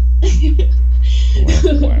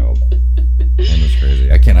 Wild. That is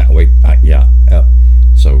crazy. I cannot wait.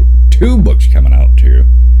 So 2 books coming out too.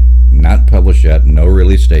 Not published yet. No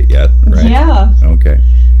release date yet. Right? Yeah. Okay.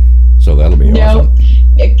 So that'll be awesome.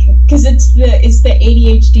 Because it's the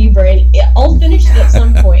ADHD brain. I'll finish it at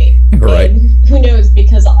some point. Right. And who knows?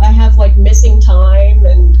 Because I have like missing time,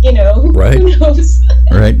 and you know, right. Who knows?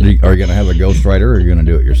 Right. Are you gonna have a ghostwriter, or are you gonna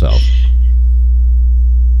do it yourself?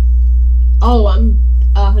 Oh, I'm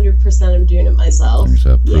 100%. I'm doing it myself.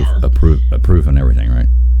 Proof and everything, right?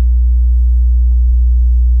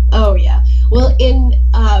 Oh yeah. Well, in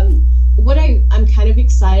what I'm kind of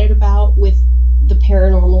excited about with the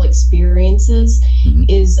paranormal experiences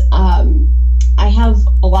is I have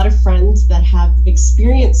a lot of friends that have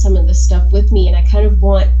experienced some of this stuff with me, and I kind of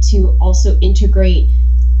want to also integrate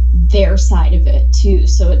their side of it too.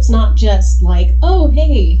 So it's not just like, oh,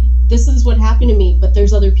 hey, this is what happened to me, but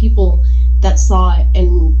there's other people that saw it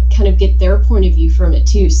and kind of get their point of view from it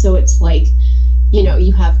too. So it's like, you know,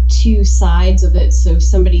 you have 2 sides of it. So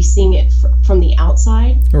somebody seeing it from the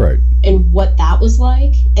outside, right, and what that was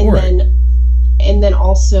like, and then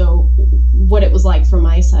also what it was like from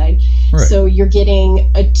my side. Right. So you're getting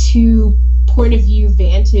a 2 point of view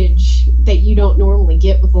vantage that you don't normally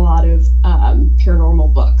get with a lot of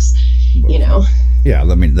paranormal books, you know. Yeah,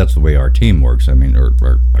 I mean, that's the way our team works. I mean, or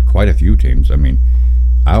quite a few teams. I mean,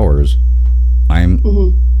 ours,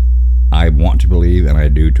 I want to believe, and I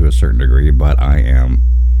do to a certain degree, but I am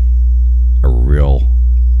a real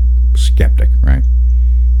skeptic, right?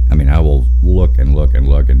 I mean, I will look and look and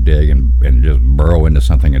look and dig and just burrow into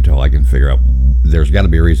something until I can figure out there's got to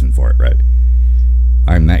be a reason for it, right?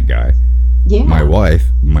 I'm that guy. Yeah. My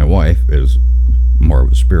wife is more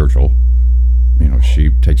of a spiritual. You know, she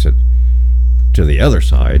takes it to the other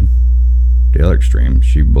side, the other extreme.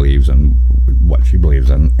 She believes in what she believes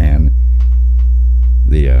in, and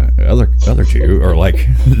the other 2 are like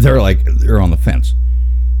they're on the fence.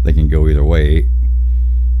 They can go either way,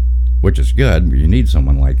 which is good. You need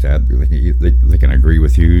someone like that. They can agree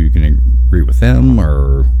with you. You can agree with them,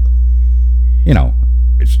 or you know,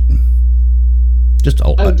 it's just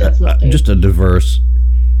a diverse,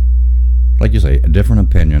 like you say, different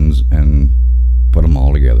opinions, and put them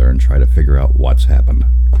all together and try to figure out what's happened.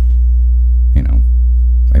 You know,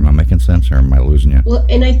 am I making sense, or am I losing you? Well,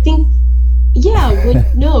 and I think,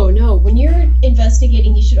 yeah, no. When you're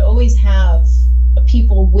investigating, you should always have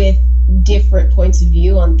people with different points of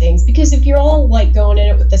view on things, because if you're all like going in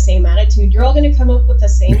it with the same attitude, you're all going to come up with the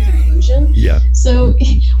same conclusion. Yeah. So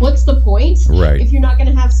what's the point? Right. If you're not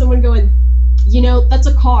going to have someone going, you know, that's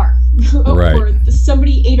a car. Right. Or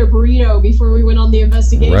somebody ate a burrito before we went on the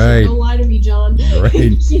investigation. Right. Don't lie to me, John. Right.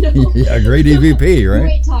 You know? Yeah, great EVP, right? You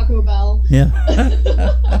ate Taco Bell. Yeah.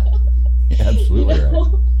 Yeah, absolutely, you know?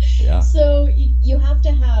 Right. Yeah. So you have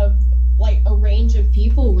to have like a range of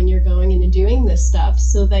people when you're going into doing this stuff,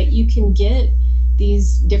 so that you can get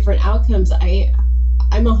these different outcomes. I'm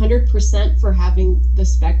 100% for having the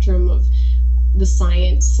spectrum of the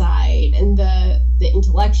science side and the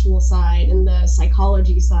intellectual side and the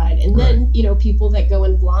psychology side, and then you know, people that go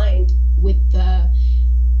in blind with the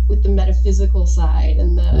metaphysical side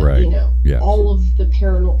and the you know, all of the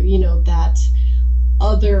paranormal, you know, that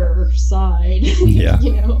other side. Yeah.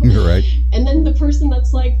 You know, you're right. And then the person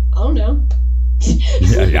that's like, oh no.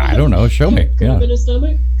 Yeah, I don't know. Show me. Could have been a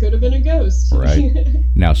stomach. Could have been a ghost. Right.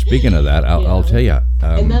 Now, speaking of that, I'll tell you.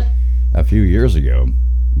 A few years ago,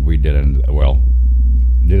 we did an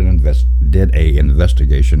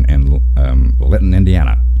investigation in Lytton,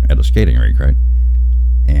 Indiana, at a skating rink, right?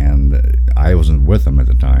 And I wasn't with them at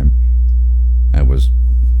the time. I was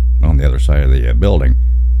on the other side of the building,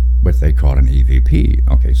 but they caught an EVP.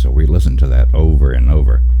 Okay, so we listened to that over and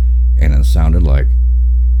over, and it sounded like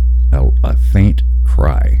a faint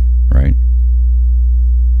cry, right?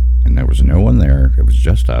 And there was no one there. It was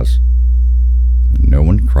just us. No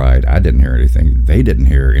one cried. I didn't hear anything. They didn't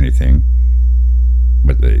hear anything.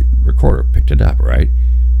 But the recorder picked it up, right?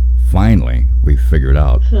 Finally, we figured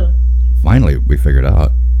out.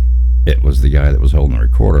 It was the guy that was holding the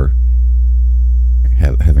recorder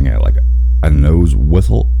having a a nose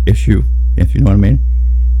whistle issue, if you know what I mean.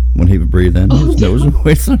 When he would breathe in, his nose would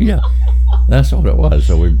whistle. Yeah, that's what it was.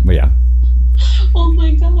 So yeah. Oh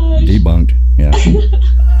my gosh. Debunked. Yeah.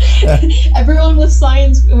 Everyone with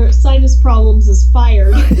sinus problems is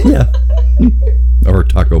fired. Yeah. Or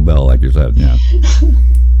Taco Bell, like you said. Yeah.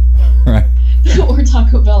 Right. Or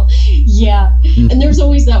Taco Bell. Yeah. And there's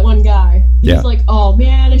always that one guy. He's like, oh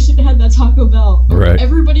man, I should have had that Taco Bell. Right.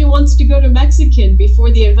 Everybody wants to go to Mexican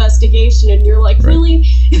before the investigation, and you're like, really?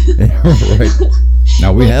 Right.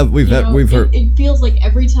 Now we've heard. It feels like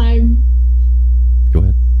every time. Go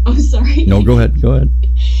ahead. Oh, sorry. No, go ahead. Go ahead.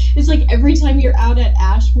 It's like every time you're out at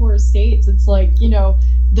Ashmore Estates, it's like,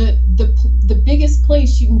 the biggest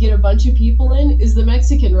place you can get a bunch of people in is the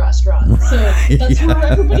Mexican restaurant. So that's where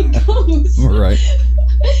everybody goes. Right.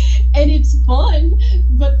 And it's fun,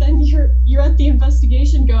 but then you're at the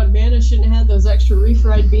investigation going, man, I shouldn't have had those extra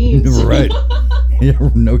refried beans. Right. Yeah,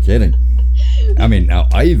 no kidding. I mean, now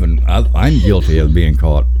I'm guilty of being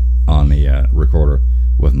caught on the recorder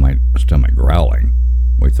with my stomach growling.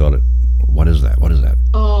 We thought what is that? What is that?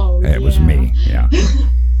 Oh, It was me. Yeah.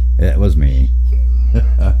 It was me.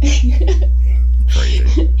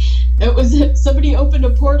 Crazy. It was somebody opened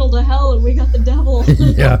a portal to hell and we got the devil.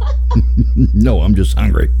 Yeah. No, I'm just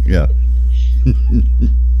hungry. Yeah.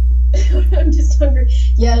 I'm just hungry.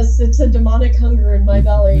 Yes, it's a demonic hunger in my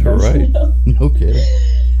belly. Right. No kidding.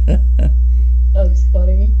 That's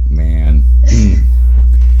funny. Man.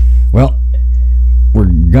 Well, we're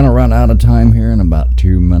going to run out of time here in about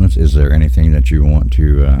 2 minutes. Is there anything that you want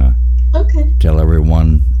to tell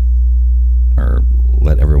everyone or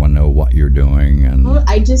let everyone know what you're doing? And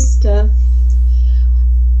I just... I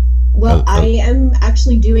am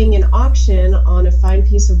actually doing an auction on a fine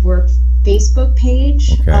piece of work Facebook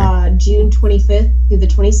page, June 25th through the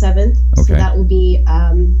 27th. Okay. So that will be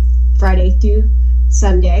Friday through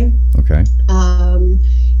Sunday. Okay.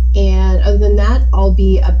 And other than that, I'll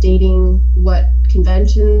be updating what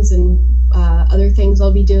conventions and other things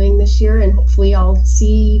I'll be doing this year, and hopefully I'll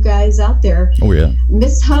see you guys out there. Oh, yeah.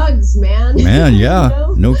 Miss hugs, man. Man,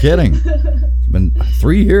 yeah. No kidding. It's been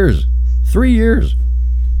 3 years. 3 years.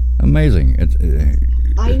 Amazing.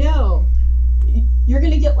 I know. You're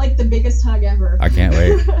going to get like the biggest hug ever. I can't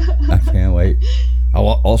wait. I can't wait. I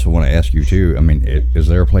also want to ask you too, I mean, is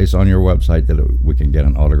there a place on your website that we can get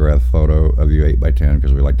an autographed photo of you 8x10?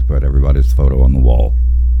 Because we like to put everybody's photo on the wall.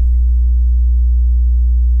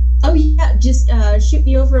 Oh yeah, just shoot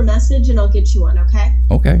me over a message and I'll get you one, okay?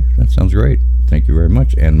 Okay, that sounds great. Thank you very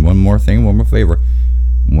much. And one more favor.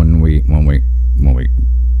 When we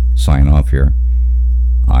sign off here,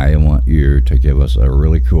 I want you to give us a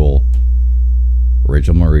really cool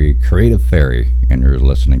Rachel Marie Creative Fairy, and you're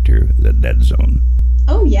listening to The Dead Zone.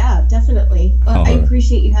 Oh yeah, definitely. I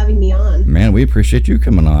appreciate you having me on. Man, we appreciate you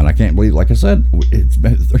coming on. I can't believe, like I said, it's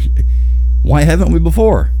been why haven't we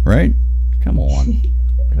before, right? Come on.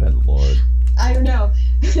 Good Lord. I don't know.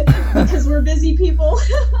 Because we're busy people.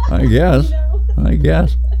 I guess. I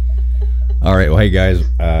guess. All right. Well, hey, guys.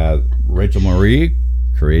 Rachel Marie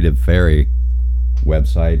Creative Fairy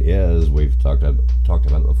website is, we've talked about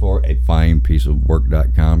it before,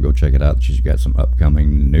 afinepieceofwork.com. Go check it out. She's got some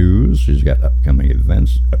upcoming news. She's got upcoming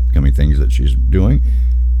events, upcoming things that she's doing,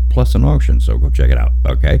 plus an auction. So go check it out.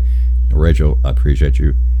 Okay. Rachel, I appreciate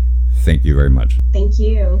you. Thank you very much. Thank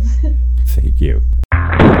you. Thank you.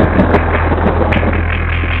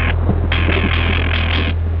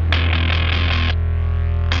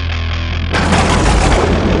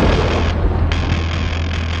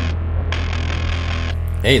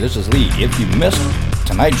 Hey, this is Lee. If you missed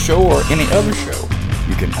tonight's show or any other show,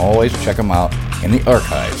 you can always check them out in the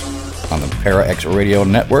archives on the Para-X Radio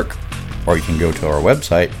Network, or you can go to our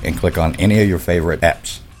website and click on any of your favorite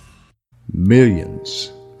apps.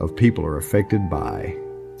 Millions of people are affected by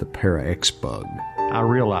the Para-X bug. I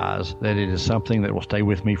realize that it is something that will stay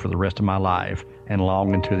with me for the rest of my life and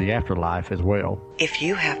long into the afterlife as well. If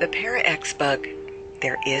you have the Para-X bug,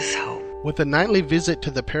 there is hope. With a nightly visit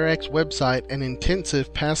to the Para-X website and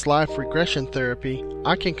intensive past life regression therapy,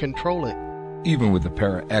 I can control it. Even with the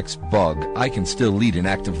Para-X bug, I can still lead an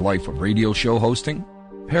active life of radio show hosting,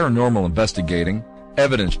 paranormal investigating,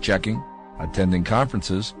 evidence checking, attending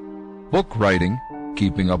conferences, book writing,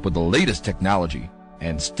 keeping up with the latest technology,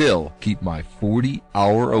 and still keep my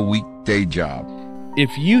 40-hour-a-week day job.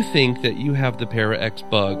 If you think that you have the Para-X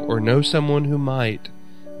bug or know someone who might,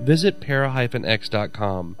 visit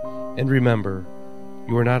para-x.com. And remember,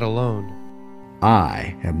 you are not alone.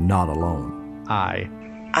 I am not alone. I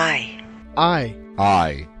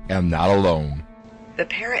am not alone. The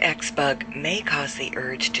Para-X bug may cause the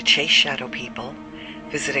urge to chase shadow people,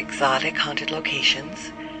 visit exotic haunted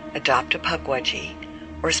locations, adopt a Pukwudgie,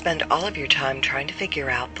 or spend all of your time trying to figure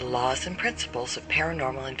out the laws and principles of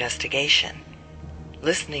paranormal investigation.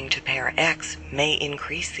 Listening to Para X may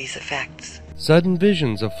increase these effects. Sudden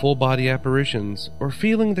visions of full-body apparitions, or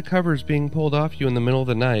feeling the covers being pulled off you in the middle of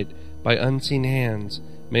the night by unseen hands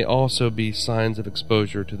may also be signs of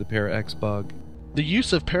exposure to the Para X bug. The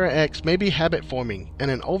use of Para X may be habit-forming,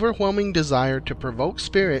 and an overwhelming desire to provoke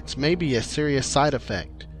spirits may be a serious side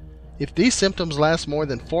effect. If these symptoms last more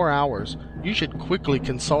than 4 hours, you should quickly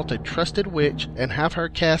consult a trusted witch and have her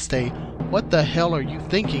cast a "What the hell are you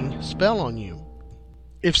thinking?" spell on you.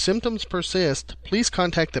 If symptoms persist, please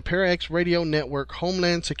contact the Para X Radio Network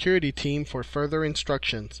Homeland Security Team for further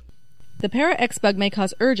instructions. The Para X bug may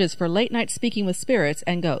cause urges for late-night speaking with spirits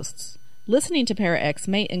and ghosts. Listening to Para X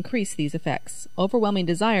may increase these effects. Overwhelming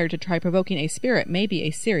desire to try provoking a spirit may be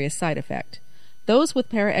a serious side effect. Those with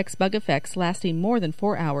Para X bug effects lasting more than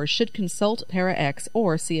 4 hours should consult Para X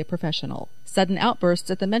or see a professional. Sudden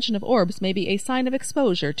outbursts at the mention of orbs may be a sign of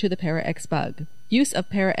exposure to the Para X bug. Use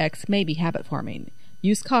of Para X may be habit-forming.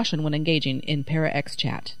 Use caution when engaging in Para X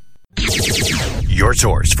chat. Your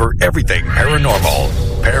source for everything paranormal.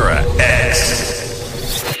 Para X.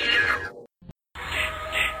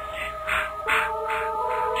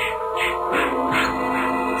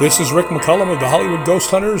 This is Rick McCullum of the Hollywood Ghost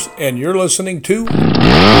Hunters, and you're listening to The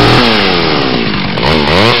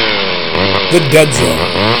Dead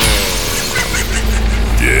Zone.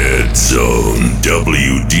 Dead Zone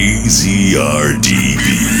WDZRDB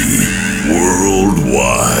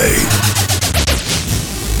Worldwide.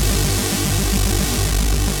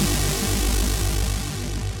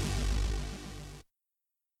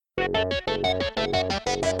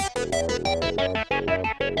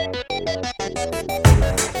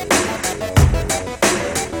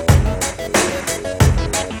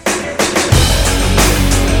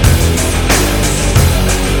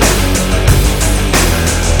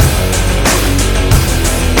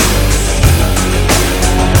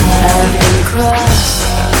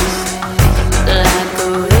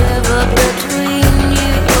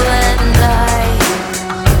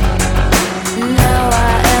 Now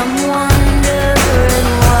I am wondering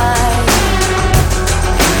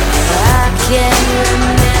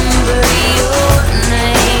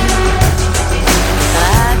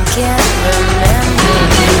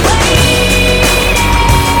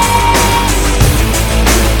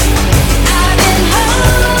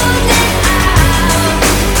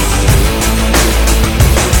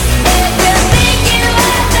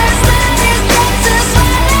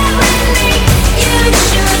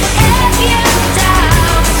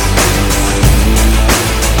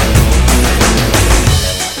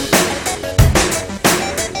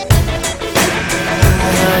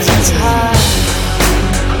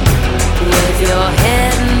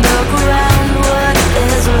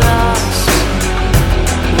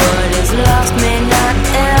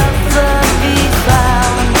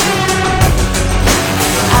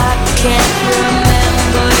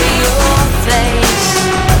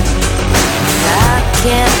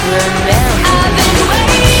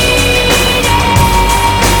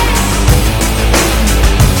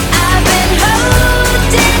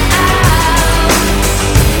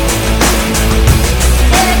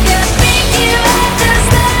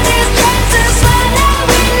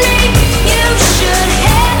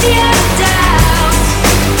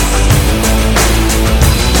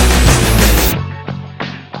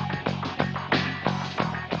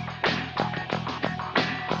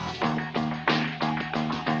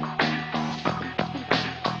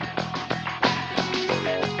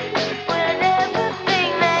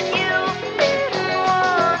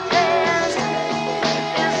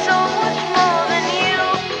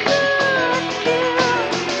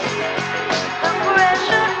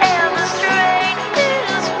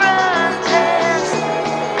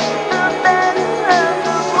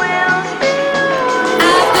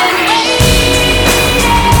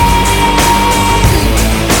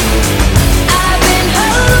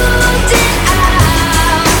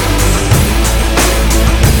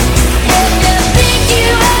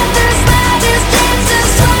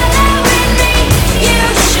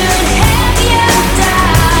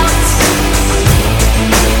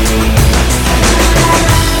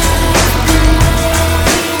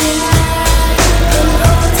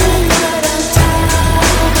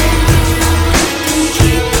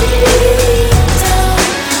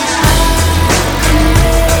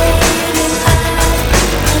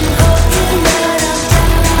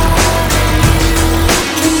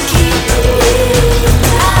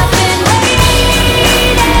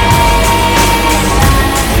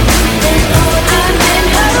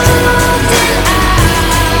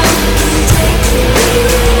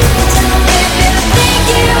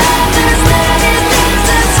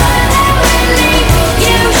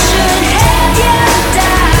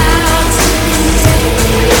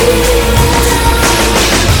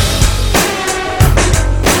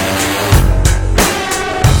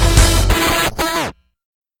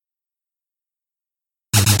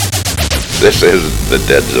This is the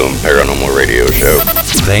Dead Zone Paranormal Radio Show.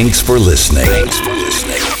 Thanks for listening.